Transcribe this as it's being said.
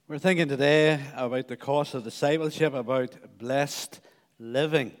We're thinking today about the cost of discipleship, about blessed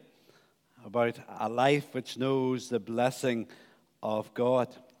living, about a life which knows the blessing of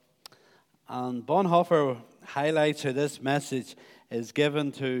God. And Bonhoeffer highlights how this message is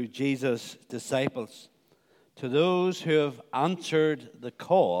given to Jesus' disciples, to those who have answered the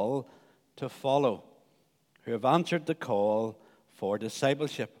call to follow, who have answered the call for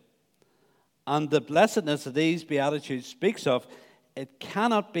discipleship. And the blessedness that these Beatitudes speaks of, it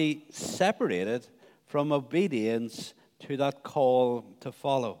cannot be separated from obedience to that call to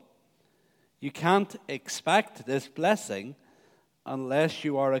follow. You can't expect this blessing unless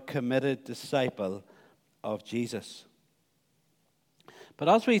you are a committed disciple of Jesus. But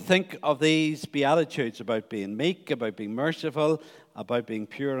as we think of these Beatitudes about being meek, about being merciful, about being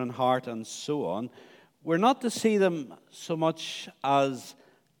pure in heart, and so on, we're not to see them so much as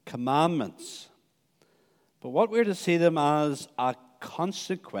commandments, but what we're to see them as a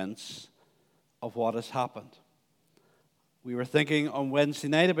consequence of what has happened. We were thinking on Wednesday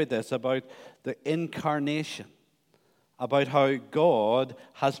night about this, about the incarnation, about how God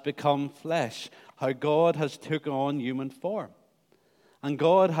has become flesh, how God has taken on human form. And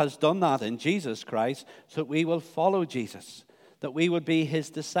God has done that in Jesus Christ so that we will follow Jesus, that we would be his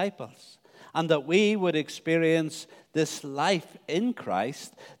disciples, and that we would experience this life in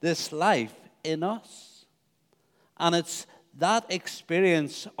Christ, this life in us. And it's that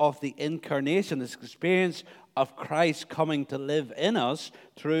experience of the incarnation, this experience of Christ coming to live in us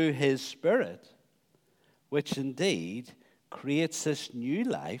through his Spirit, which indeed creates this new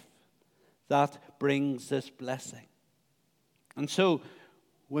life that brings this blessing. And so,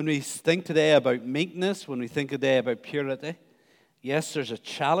 when we think today about meekness, when we think today about purity, yes, there's a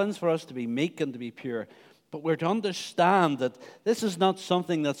challenge for us to be meek and to be pure, but we're to understand that this is not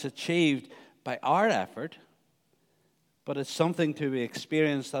something that's achieved by our effort, but it's something to be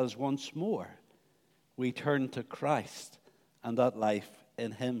experienced as once more we turn to Christ and that life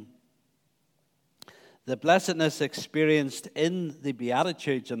in him. The blessedness experienced in the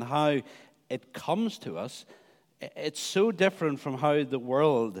Beatitudes and how it comes to us, it's so different from how the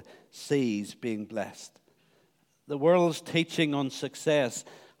world sees being blessed. The world's teaching on success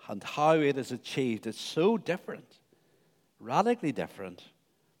and how it is achieved is so different, radically different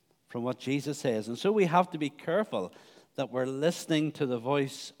from what Jesus says. And so we have to be careful that we're listening to the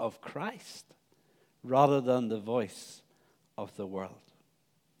voice of Christ rather than the voice of the world.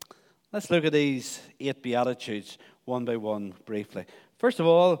 Let's look at these 8 Beatitudes one by one briefly. First of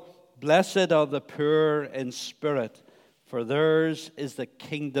all, blessed are the poor in spirit, for theirs is the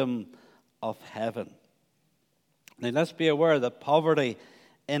kingdom of heaven. Now let's be aware that poverty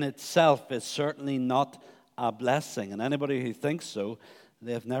in itself is certainly not a blessing. And anybody who thinks so,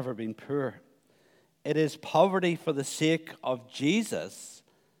 they have never been poor. It is poverty for the sake of Jesus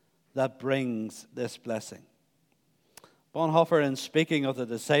that brings this blessing. Bonhoeffer, in speaking of the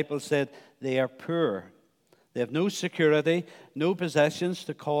disciples, said they are poor. They have no security, no possessions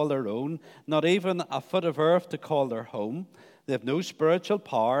to call their own, not even a foot of earth to call their home. They have no spiritual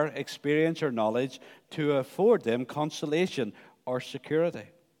power, experience, or knowledge to afford them consolation or security.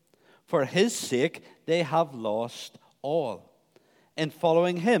 For his sake, they have lost all. In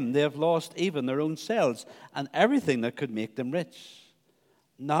following him, they have lost even their own selves and everything that could make them rich.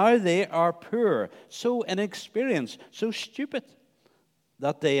 Now they are poor, so inexperienced, so stupid,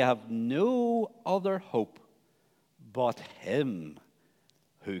 that they have no other hope but him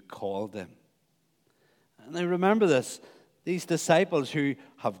who called them. And I remember this. These disciples who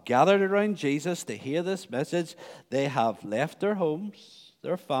have gathered around Jesus to hear this message, they have left their homes,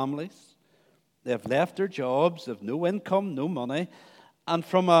 their families. They have left their jobs, they have no income, no money. And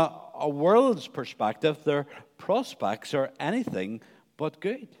from a world's perspective, their prospects are anything but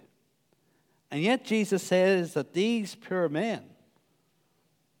good. And yet Jesus says that these poor men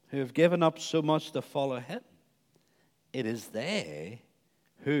who have given up so much to follow him, it is they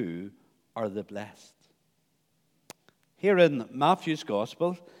who are the blessed. Here in Matthew's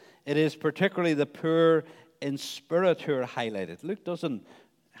Gospel, it is particularly the poor in spirit who are highlighted. Luke doesn't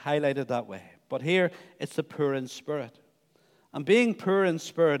highlight it that way. But here, it's the poor in spirit. And being poor in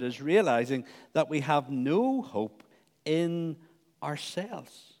spirit is realizing that we have no hope in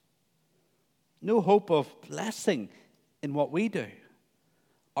ourselves. No hope of blessing in what we do.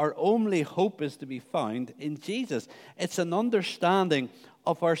 Our only hope is to be found in Jesus. It's an understanding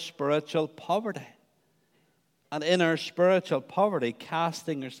of our spiritual poverty. And in our spiritual poverty,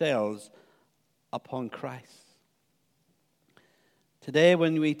 casting ourselves upon Christ. Today,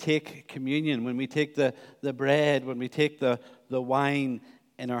 when we take communion, when we take the bread, when we take the wine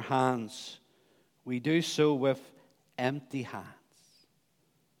in our hands, we do so with empty hands.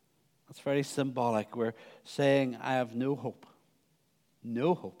 That's very symbolic. We're saying, I have no hope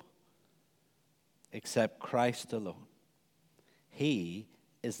except Christ alone. He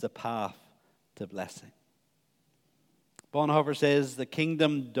is the path to blessing. Bonhoeffer says the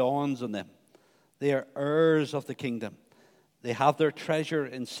kingdom dawns on them. They are heirs of the kingdom. They have their treasure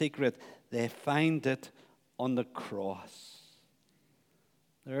in secret. They find it on the cross.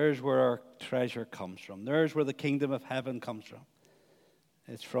 There's where our treasure comes from. There's where the kingdom of heaven comes from.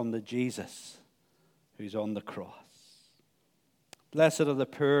 It's from the Jesus who's on the cross. Blessed are the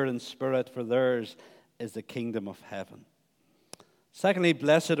poor in spirit, for theirs is the kingdom of heaven. Secondly,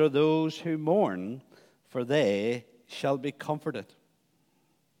 blessed are those who mourn, for they shall be comforted.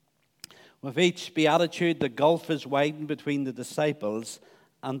 With each beatitude, the gulf is widened between the disciples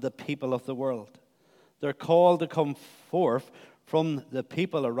and the people of the world. Their call to come forth from the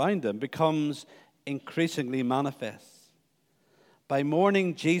people around them becomes increasingly manifest. By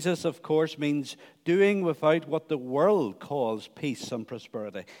mourning, Jesus, of course, means doing without what the world calls peace and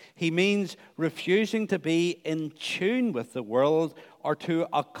prosperity. He means refusing to be in tune with the world or to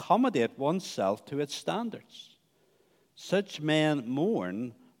accommodate oneself to its standards. Such men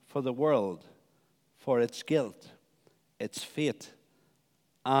mourn for the world, for its guilt, its fate,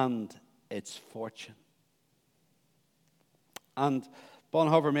 and its fortune. And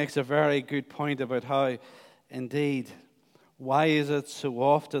Bonhoeffer makes a very good point about how, indeed, why is it so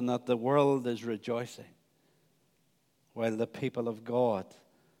often that the world is rejoicing while the people of God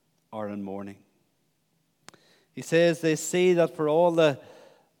are in mourning? He says they see that for all the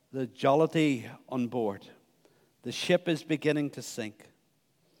jollity on board, the ship is beginning to sink.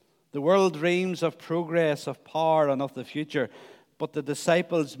 The world dreams of progress, of power, and of the future, but the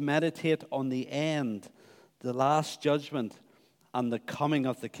disciples meditate on the end, the last judgment, and the coming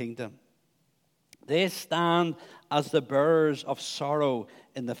of the kingdom. They stand as the bearers of sorrow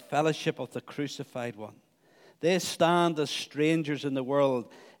in the fellowship of the crucified one. They stand as strangers in the world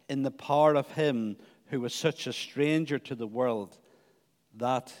in the power of him who was such a stranger to the world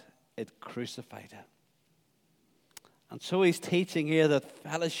that it crucified him. And so he's teaching here that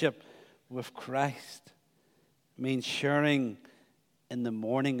fellowship with Christ means sharing in the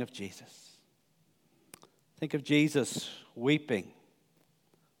mourning of Jesus. Think of Jesus weeping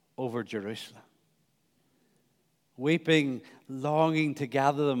over Jerusalem. Weeping, longing to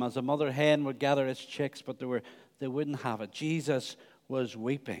gather them as a mother hen would gather its chicks, but they wouldn't have it. Jesus was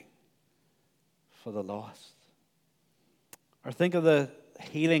weeping for the lost. Or think of the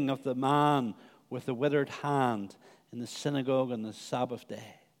healing of the man with the withered hand in the synagogue on the Sabbath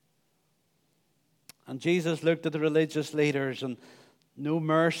day. And Jesus looked at the religious leaders and no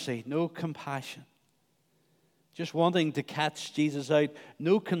mercy, no compassion. Just wanting to catch Jesus out,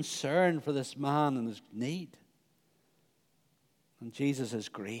 no concern for this man and his need. And Jesus is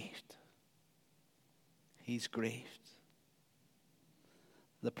grieved. He's grieved.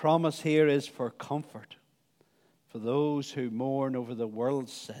 The promise here is for comfort for those who mourn over the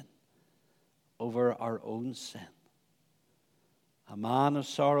world's sin, over our own sin. A man of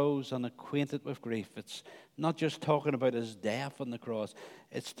sorrows and acquainted with grief. It's not just talking about his death on the cross.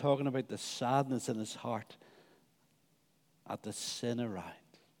 It's talking about the sadness in his heart at the sin around.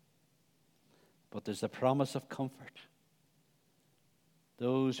 But there's a promise of comfort.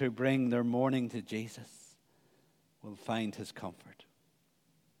 Those who bring their mourning to Jesus will find his comfort.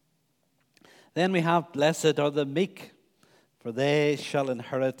 Then we have, blessed are the meek, for they shall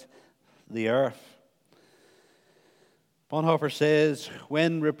inherit the earth. Bonhoeffer says,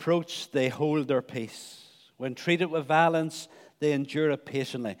 when reproached, they hold their peace. When treated with violence, they endure it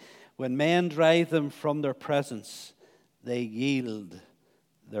patiently. When men drive them from their presence, they yield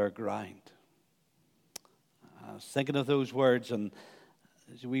their ground. I was thinking of those words, and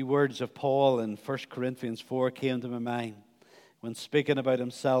the wee words of Paul in 1 Corinthians 4 came to my mind. When speaking about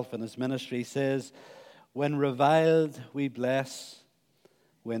himself and his ministry, he says, when reviled, we bless.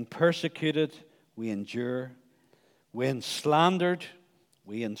 When persecuted, we endure. When slandered,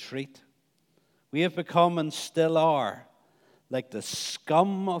 we entreat. We have become and still are, like the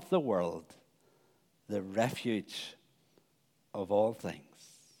scum of the world, the refuge of all things.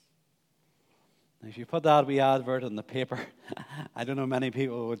 Now, if you put that wee advert in the paper, I don't know many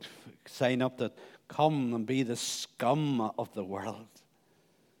people would sign up that come and be the scum of the world.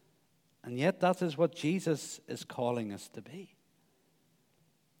 And yet that is what Jesus is calling us to be.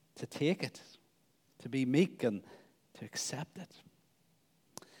 To take it, to be meek and to accept it.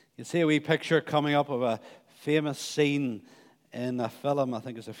 You see a wee picture coming up of a famous scene in a film, I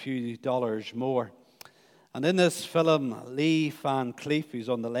think it's a few dollars more. And in this film, Lee Van Cleef, who's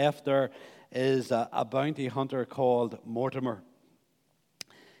on the left there, is a bounty hunter called Mortimer.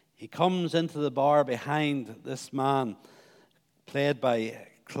 He comes into the bar behind this man, played by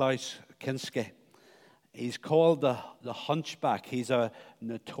Klaus Kinski. He's called the Hunchback. He's a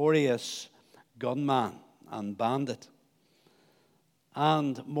notorious gunman and bandit.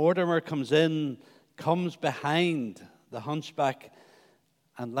 And Mortimer comes behind the Hunchback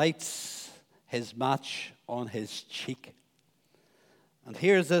and lights his match on his cheek. And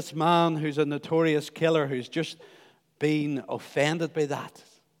here's this man who's a notorious killer who's just been offended by that.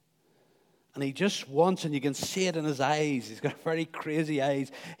 And he just wants, and you can see it in his eyes, he's got very crazy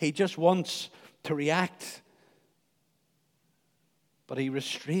eyes. He just wants to react. But he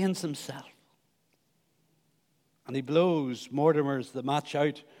restrains himself. And he blows the match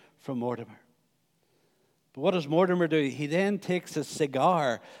out from Mortimer. But what does Mortimer do? He then takes a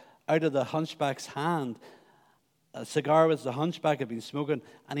cigar out of the Hunchback's hand, a cigar which the Hunchback had been smoking,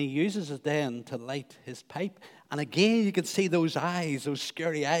 and he uses it then to light his pipe. And again, you can see those eyes, those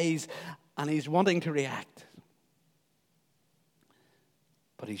scary eyes, and he's wanting to react.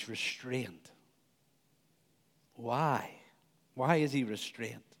 But he's restrained. Why? Why is he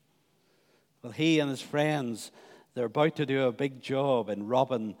restrained? Well, he and his friends, they're about to do a big job in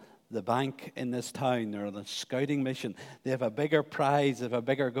robbing the bank in this town. They're on a scouting mission. They have a bigger prize, they have a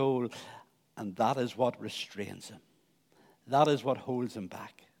bigger goal, and that is what restrains him. That is what holds him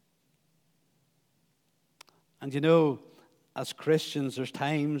back. And you know, as Christians, there's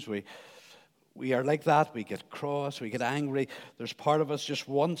times we are like that. We get cross, we get angry. There's part of us just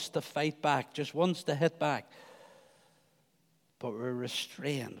wants to fight back, just wants to hit back. But we're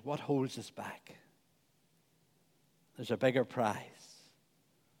restrained. What holds us back? There's a bigger prize.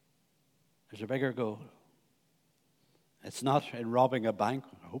 There's a bigger goal. It's not in robbing a bank.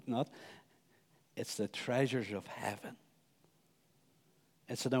 I hope not. It's the treasures of heaven.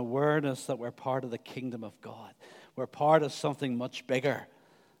 It's an awareness that we're part of the kingdom of God. We're part of something much bigger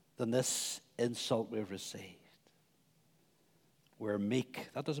than this insult we've received. We're meek.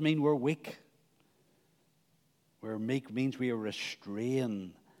 That doesn't mean we're weak. We're meek means we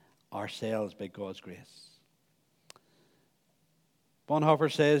restrain ourselves by God's grace.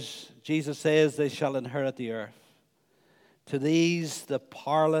 Bonhoeffer says, Jesus says, they shall inherit the earth. To these, the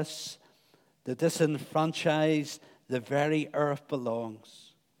powerless, the disenfranchised, the very earth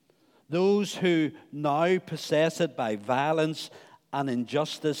belongs. Those who now possess it by violence and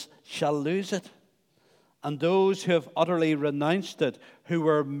injustice shall lose it. And those who have utterly renounced it, who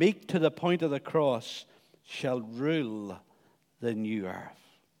were meek to the point of the cross, shall rule the new earth.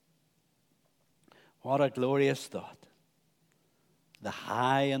 What a glorious thought. The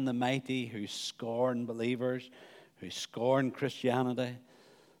high and the mighty who scorn believers, who scorn Christianity,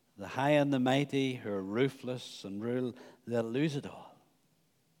 the high and the mighty who are ruthless and rule, they'll lose it all.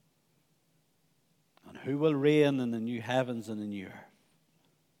 And who will reign in the new heavens and the new earth?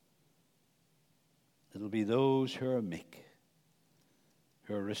 It'll be those who are meek,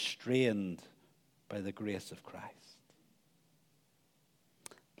 who are restrained by the grace of Christ.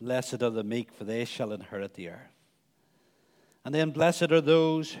 Blessed are the meek, for they shall inherit the earth. And then blessed are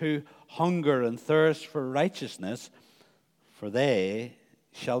those who hunger and thirst for righteousness, for they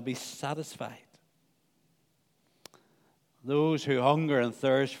shall be satisfied. Those who hunger and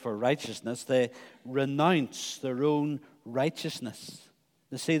thirst for righteousness, they renounce their own righteousness.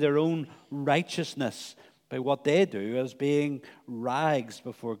 They see their own righteousness by what they do as being rags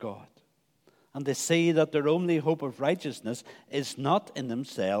before God. And they see that their only hope of righteousness is not in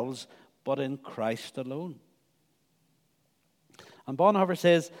themselves, but in Christ alone. And Bonhoeffer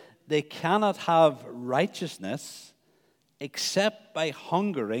says they cannot have righteousness except by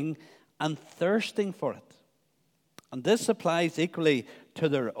hungering and thirsting for it. And this applies equally to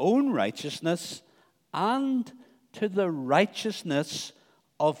their own righteousness and to the righteousness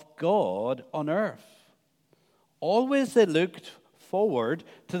of God on earth. Always they looked forward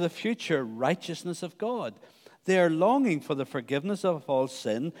to the future righteousness of God. They are longing for the forgiveness of all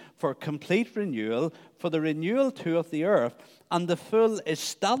sin, for complete renewal, for the renewal too of the earth, and the full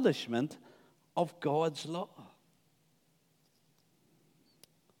establishment of God's law.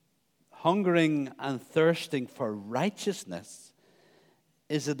 Hungering and thirsting for righteousness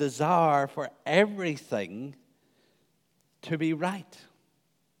is a desire for everything to be right.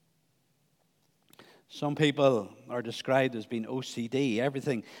 Some people are described as being OCD.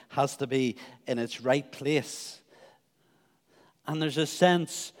 Everything has to be in its right place. And there's a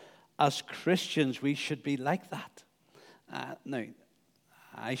sense, as Christians, we should be like that. Now,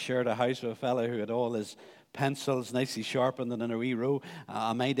 I shared a house with a fellow who had all his pencils nicely sharpened and in a wee row.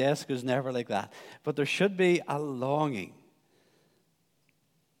 My desk was never like that. But there should be a longing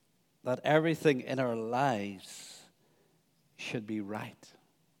that everything in our lives should be right.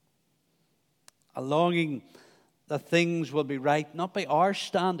 a longing that things will be right, not by our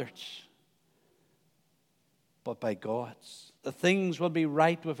standards, but by God's. That things will be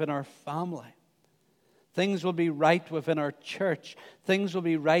right within our family. Things will be right within our church. Things will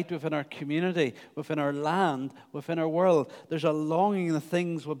be right within our community, within our land, within our world. There's a longing that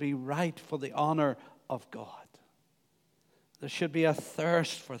things will be right for the honor of God. There should be a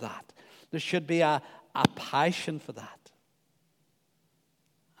thirst for that. There should be a passion for that.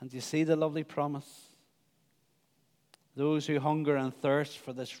 And you see the lovely promise? Those who hunger and thirst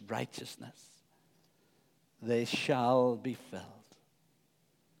for this righteousness, they shall be filled.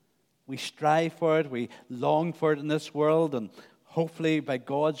 We strive for it, we long for it in this world, and hopefully by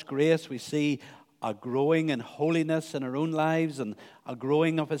God's grace we see a growing in holiness in our own lives and a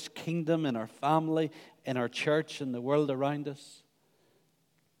growing of His kingdom in our family, in our church, in the world around us.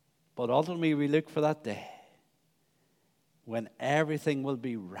 But ultimately we look for that day when everything will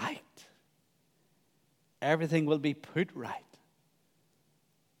be right. Everything will be put right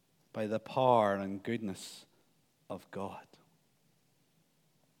by the power and goodness of God.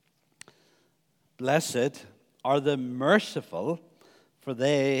 Blessed are the merciful, for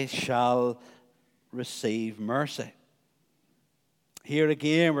they shall receive mercy. Here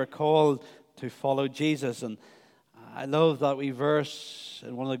again, we're called to follow Jesus. And I love that wee verse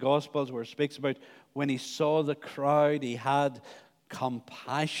in one of the Gospels where it speaks about when He saw the crowd, He had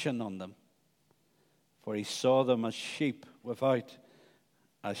compassion on them, for He saw them as sheep without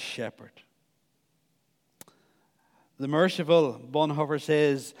a shepherd. The merciful, Bonhoeffer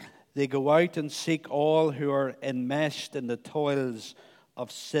says, they go out and seek all who are enmeshed in the toils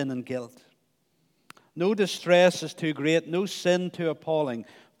of sin and guilt. No distress is too great, no sin too appalling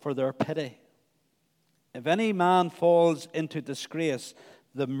for their pity. If any man falls into disgrace,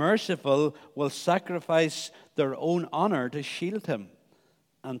 the merciful will sacrifice their own honor to shield him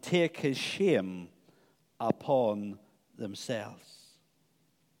and take his shame upon themselves.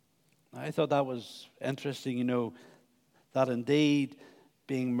 I thought that was interesting, that indeed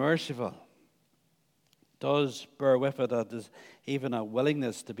being merciful does bear with it that there's even a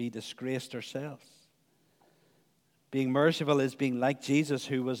willingness to be disgraced ourselves. Being merciful is being like Jesus,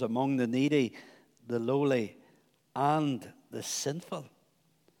 who was among the needy, the lowly, and the sinful.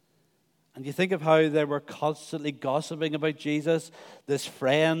 And you think of how they were constantly gossiping about Jesus, this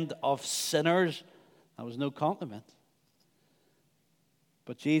friend of sinners. That was no compliment.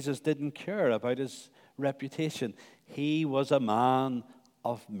 But Jesus didn't care about his reputation. He was a man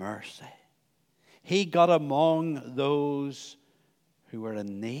of mercy. He got among those who were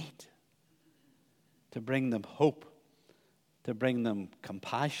in need to bring them hope, to bring them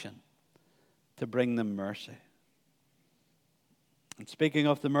compassion, to bring them mercy. And speaking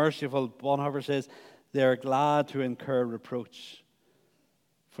of the merciful, Bonhoeffer says, they are glad to incur reproach,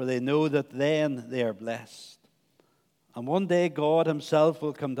 for they know that then they are blessed. And one day God Himself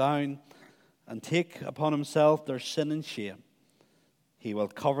will come down and take upon Himself their sin and shame. He will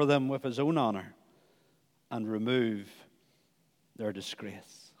cover them with His own honor and remove their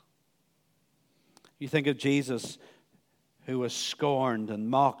disgrace. You think of Jesus, who was scorned and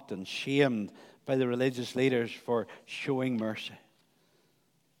mocked and shamed by the religious leaders for showing mercy.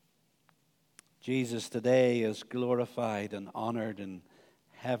 Jesus today is glorified and honored in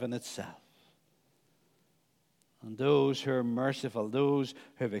heaven itself. And those who are merciful, those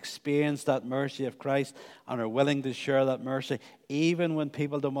who have experienced that mercy of Christ and are willing to share that mercy, even when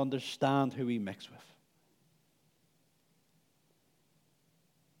people don't understand who we mix with.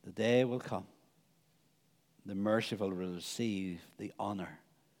 The day will come. The merciful will receive the honor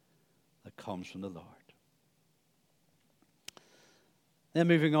that comes from the Lord. Then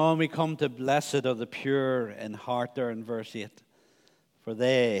moving on, we come to blessed are the pure in heart there in verse 8. For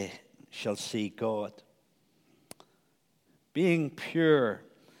they shall see God. Being pure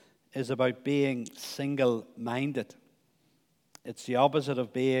is about being single-minded. It's the opposite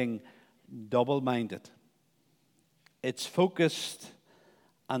of being double-minded. It's focused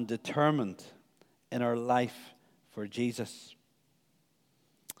and determined in our life for Jesus.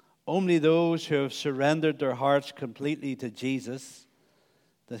 Only those who have surrendered their hearts completely to Jesus,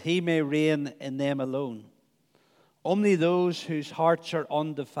 that He may reign in them alone. Only those whose hearts are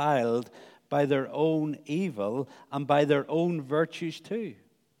undefiled by their own evil and by their own virtues too.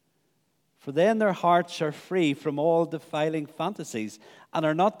 For then their hearts are free from all defiling fantasies and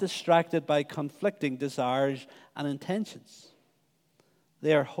are not distracted by conflicting desires and intentions.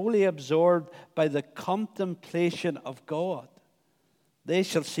 They are wholly absorbed by the contemplation of God. They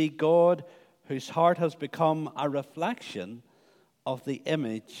shall see God, whose heart has become a reflection of the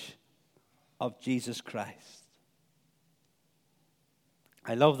image of Jesus Christ.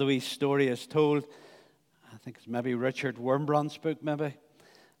 I love the wee story is told. I think it's maybe Richard Wurmbrand's book, maybe,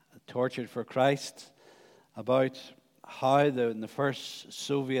 Tortured for Christ, about how the first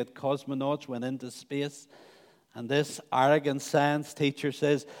Soviet cosmonauts went into space. And this arrogant science teacher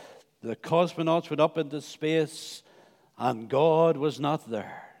says the cosmonauts went up into space and God was not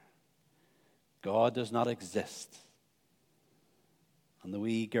there. God does not exist. And the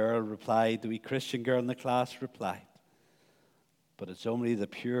wee girl replied, the wee Christian girl in the class replied, but it's only the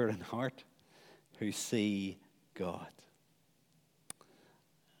pure in heart who see God.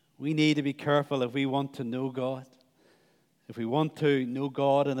 We need to be careful if we want to know God. If we want to know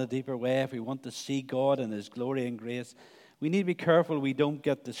God in a deeper way, if we want to see God in His glory and grace, we need to be careful we don't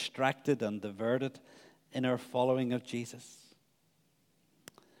get distracted and diverted in our following of Jesus.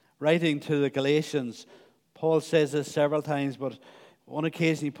 Writing to the Galatians, Paul says this several times, but on one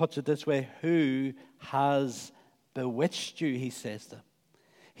occasion he puts it this way: who has bewitched you, he says to them.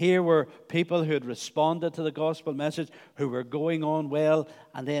 Here were people who had responded to the gospel message, who were going on well,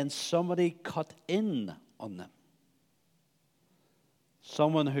 and then somebody cut in on them.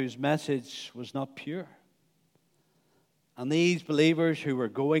 Someone whose message was not pure. And these believers who were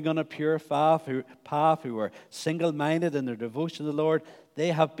going on a pure path, who were single-minded in their devotion to the Lord, they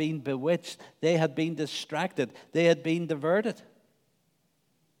have been bewitched, they had been distracted, they had been diverted.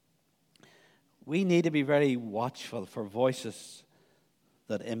 We need to be very watchful for voices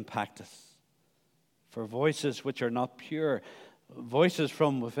that impact us, for voices which are not pure, voices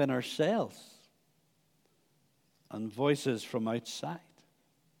from within ourselves, and voices from outside.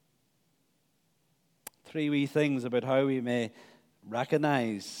 3 wee things about how we may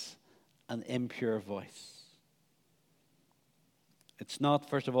recognize an impure voice. It's not,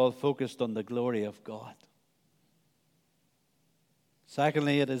 first of all, focused on the glory of God.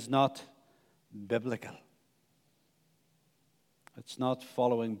 Secondly, it is not biblical. It's not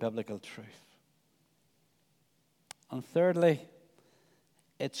following biblical truth. And thirdly,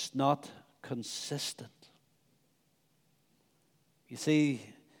 it's not consistent. You see,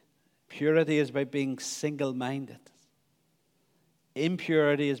 purity is about being single-minded.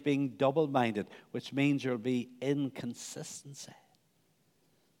 Impurity is being double-minded, which means there will be inconsistency.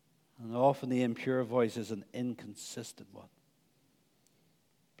 And often the impure voice is an inconsistent one.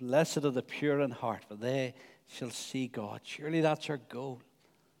 Blessed are the pure in heart, for they shall see God. Surely that's our goal.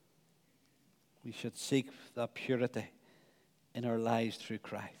 We should seek that purity in our lives through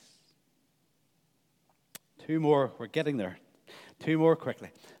Christ. 2 more, we're getting there. 2 more quickly.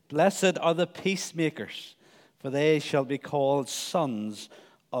 Blessed are the peacemakers, for they shall be called sons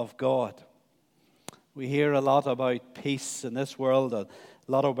of God. We hear a lot about peace in this world, a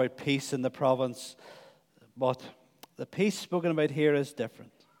lot about peace in the province, but the peace spoken about here is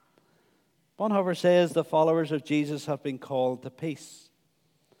different. Bonhoeffer says the followers of Jesus have been called to peace.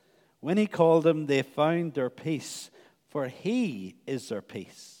 When he called them, they found their peace, for he is their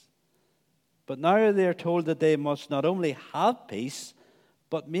peace. But now they are told that they must not only have peace,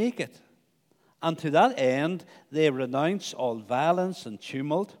 but make it. And to that end, they renounce all violence and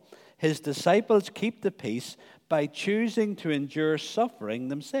tumult. His disciples keep the peace by choosing to endure suffering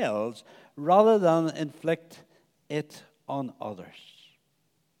themselves rather than inflict it on others.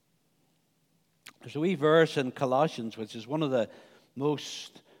 There's a wee verse in Colossians, which is one of the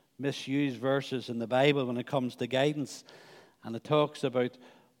most misused verses in the Bible when it comes to guidance. And it talks about,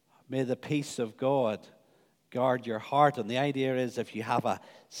 may the peace of God guard your heart. And the idea is if you have a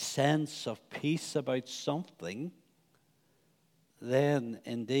sense of peace about something, then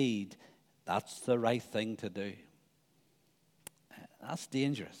indeed that's the right thing to do. That's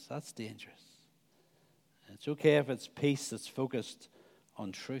dangerous. That's dangerous. It's okay if it's peace that's focused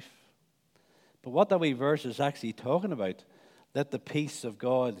on truth. But what that wee verse is actually talking about, let the peace of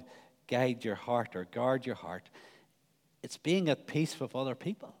God guide your heart or guard your heart, it's being at peace with other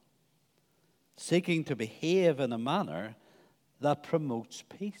people, seeking to behave in a manner that promotes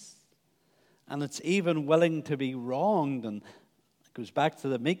peace. And it's even willing to be wronged, and it goes back to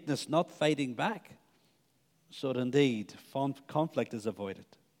the meekness, not fighting back, so that indeed conflict is avoided.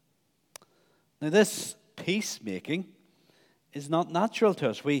 Now this peacemaking is not natural to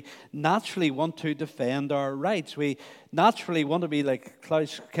us. We naturally want to defend our rights. We naturally want to be like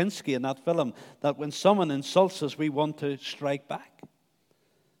Klaus Kinski in that film, that when someone insults us, we want to strike back.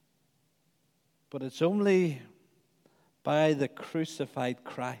 But it's only by the crucified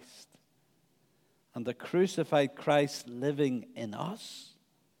Christ and the crucified Christ living in us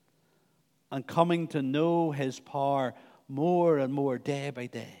and coming to know his power more and more day by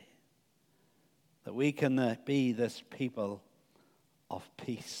day that we can be this people of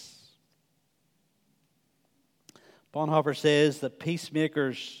peace. Bonhoeffer says that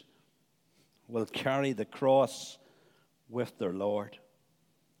peacemakers will carry the cross with their Lord,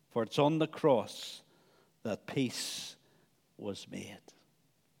 for it's on the cross that peace was made.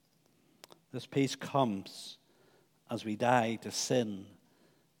 This peace comes as we die to sin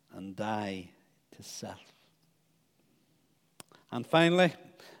and die to self. And finally,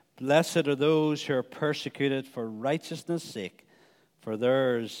 blessed are those who are persecuted for righteousness' sake, for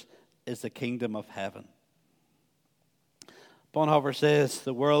theirs is the kingdom of heaven. Bonhoeffer says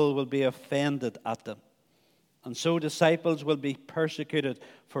the world will be offended at them, and so disciples will be persecuted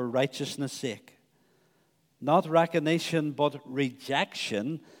for righteousness' sake. Not recognition, but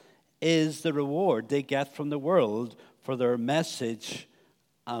rejection is the reward they get from the world for their message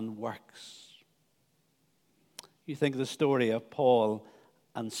and works. You think of the story of Paul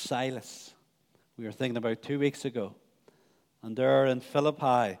and Silas. We were thinking about 2 weeks ago. And they're in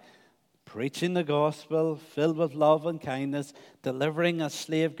Philippi, preaching the gospel, filled with love and kindness, delivering a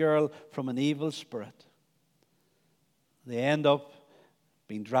slave girl from an evil spirit. They end up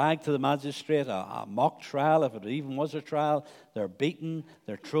being dragged to the magistrate, a mock trial, if it even was a trial. They're beaten,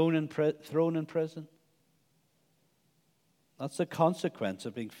 they're thrown in prison. That's the consequence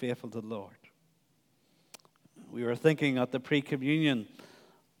of being faithful to the Lord. We were thinking at the pre-communion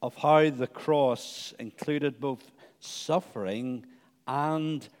of how the cross included both suffering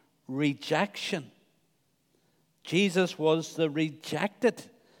and rejection. Jesus was the rejected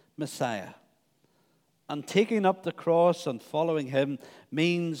Messiah. And taking up the cross and following him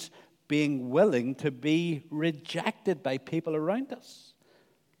means being willing to be rejected by people around us.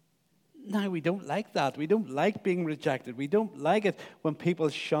 Now, we don't like that. We don't like being rejected. We don't like it when people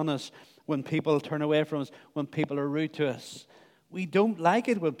shun us, when people turn away from us, when people are rude to us. We don't like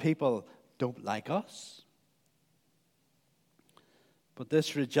it when people don't like us. But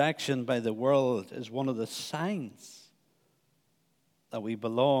this rejection by the world is one of the signs that we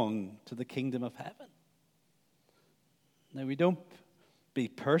belong to the kingdom of heaven. Now, we don't be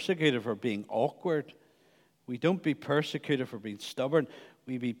persecuted for being awkward. We don't be persecuted for being stubborn.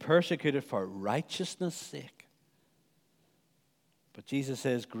 We be persecuted for righteousness' sake. But Jesus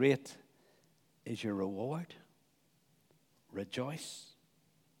says, great is your reward. Rejoice.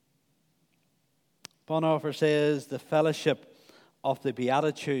 Bonhoeffer says the fellowship of the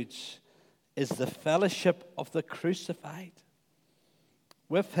Beatitudes is the fellowship of the crucified.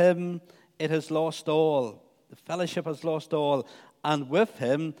 With him it has lost all. The fellowship has lost all. And with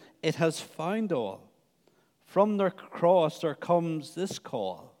him it has found all. From their cross there comes this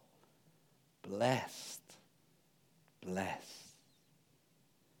call. Blessed. Blessed.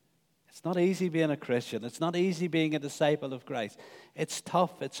 It's not easy being a Christian. It's not easy being a disciple of Christ. It's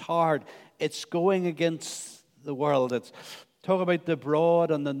tough. It's hard. It's going against the world. It's talk about the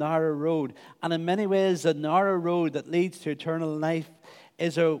broad and the narrow road. And in many ways, the narrow road that leads to eternal life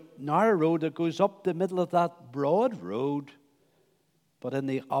is a narrow road that goes up the middle of that broad road, but in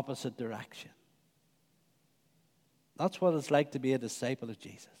the opposite direction. That's what it's like to be a disciple of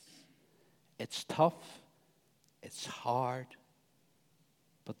Jesus. It's tough. It's hard.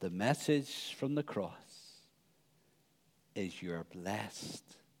 But the message from the cross is you're blessed.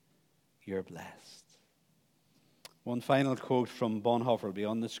 You're blessed. One final quote from Bonhoeffer will be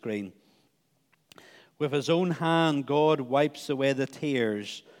on the screen. With his own hand, God wipes away the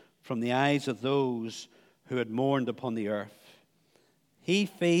tears from the eyes of those who had mourned upon the earth. He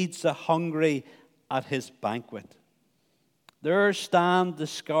feeds the hungry at his banquet. There stand the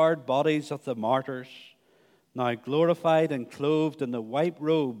scarred bodies of the martyrs, now glorified and clothed in the white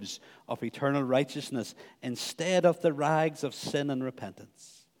robes of eternal righteousness instead of the rags of sin and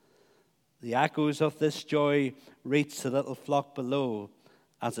repentance. The echoes of this joy reach the little flock below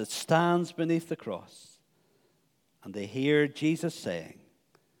as it stands beneath the cross, and they hear Jesus saying,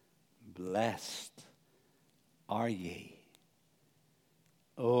 "Blessed are ye."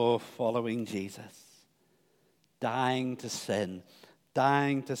 Oh, following Jesus, dying to sin,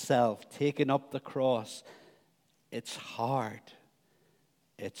 dying to self, taking up the cross. It's hard.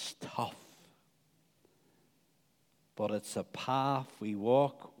 It's tough. But it's a path we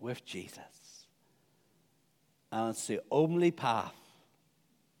walk with Jesus. And it's the only path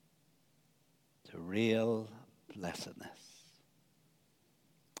to real blessedness.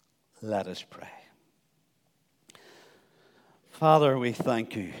 Let us pray. Father, we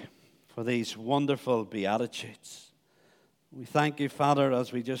thank you for these wonderful Beatitudes. We thank you, Father,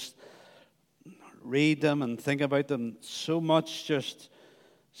 as we just read them and think about them, so much just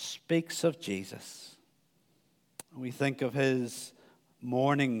speaks of Jesus. We think of his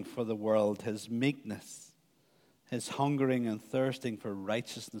mourning for the world, his meekness, his hungering and thirsting for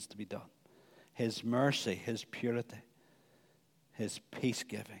righteousness to be done, His mercy, His purity, His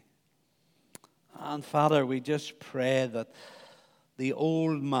peace-giving. And Father, we just pray that the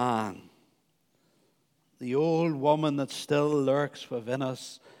old man, the old woman that still lurks within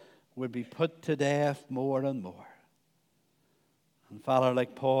us, would be put to death more and more. And Father,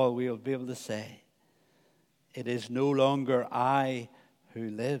 like Paul, we will be able to say, it is no longer I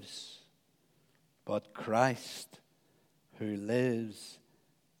who lives, but Christ who lives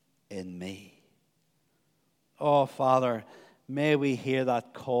in me. Oh, Father, may we hear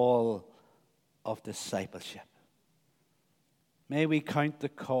that call of discipleship. May we count the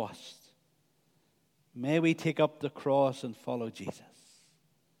cost. May we take up the cross and follow Jesus,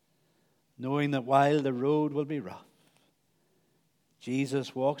 knowing that while the road will be rough,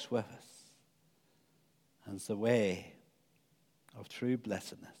 Jesus walks with us and it's the way of true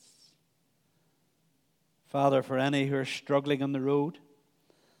blessedness. Father, for any who are struggling on the road,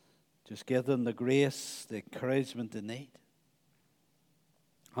 just give them the grace, the encouragement they need.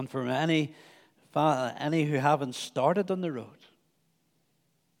 And for any who haven't started on the road,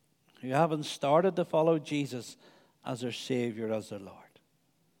 who haven't started to follow Jesus as their Savior, as their Lord,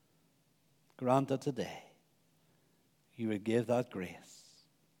 grant that today you would give that grace.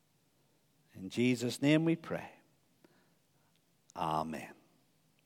 In Jesus' name we pray. Amen.